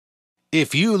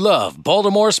If you love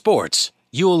Baltimore sports,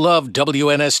 you'll love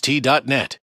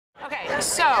WNST.net. Okay,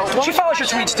 so... She follows your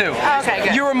tweets, too. Okay,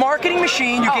 good. You're a marketing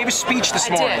machine. You gave a speech this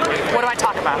morning. I did. What do I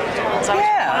talk about?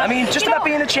 Yeah, I mean, just about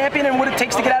being a champion and what it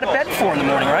takes to get out of bed for in the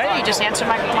morning, right? You just answered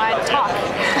my talk.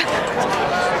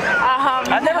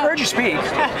 I've never heard you speak,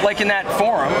 like in that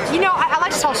forum. You know, I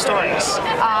like to tell stories.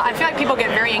 I feel like people get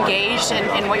very engaged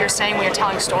in what you're saying when you're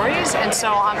telling stories, and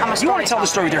so I'm a storyteller. You want to tell the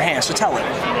story with your hands, so tell it.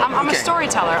 I'm a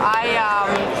storyteller. I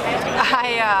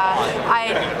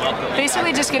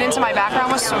basically just get into my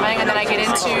background with swimming, and then I get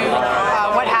into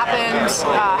what happened,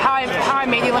 how I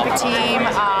made the Olympic team,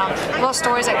 little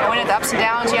stories that go into the ups and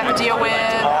downs you have to deal with.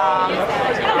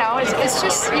 I don't know, it's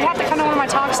just, you have to come to one of my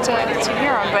talks to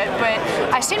hear them, but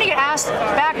I seem to get asked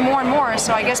back more and more,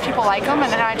 so I guess people like them,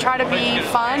 and I try to be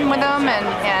fun with them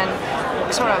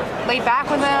and sort of laid back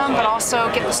with them, but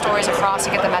also get the stories across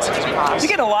and get the messages across. You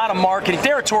get a lot of marketing.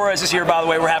 Dara Torres is here, by the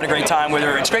way. We're having a great time with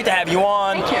her. It's great to have you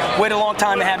on. Thank you. Waited a long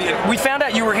time to have you. We found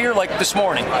out you were here like this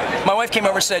morning. My wife came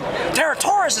over and said, Dara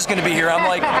Torres is going to be here. I'm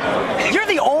like, you're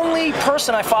the only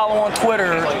person I follow on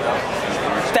Twitter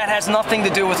that has nothing to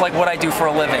do with like what I do for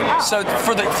a living. So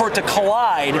for it to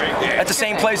collide at the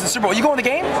same place in the Super Bowl, you going to the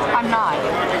game? I'm not.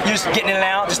 You're just getting in and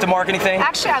out, just a marketing thing?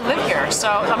 Actually, I live here, so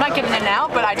I'm not getting in and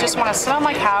out, but I just want to sit on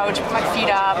my couch, put my feet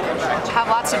up, have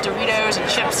lots of Doritos and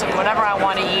chips and whatever I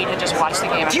want to eat, and just watch the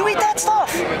game. Do you eat that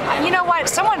stuff? You know what?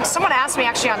 Someone asked me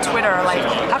actually on Twitter, like,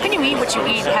 how can you eat what you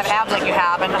eat and have abs like you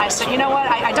have? And I said, you know what?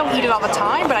 I don't eat it all the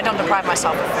time, but I don't deprive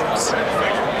myself of foods.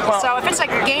 Well, so if it's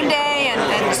like game day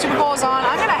and the Super Bowl is on,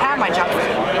 I'm going to have my junk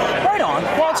food. Right on.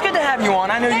 Well, it's good to have you on.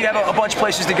 I know you have a bunch of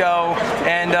places to go,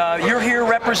 and you're here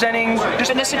representing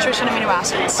fitness, nutrition, amino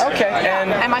acids. Okay,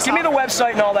 and give me the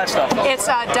website and all that stuff. It's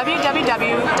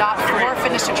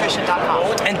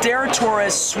www.forfitnessnutrition.com. And Dara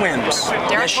Torres swims.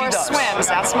 Dara Torres swims.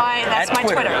 That's my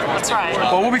Twitter. That's right.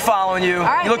 Well, we'll be following you. All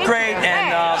right, you look great,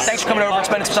 and thanks for coming over and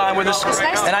spending some time with us. It's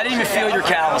nice and I didn't even feel your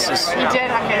calluses. You did?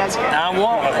 Okay, that's good. I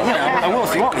won't. I will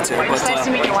if you want me to. It's nice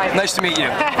to meet you, wife. Nice to meet you.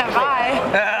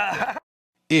 Bye.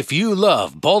 If you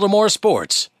love Baltimore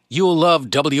sports, you'll love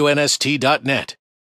WNST.net.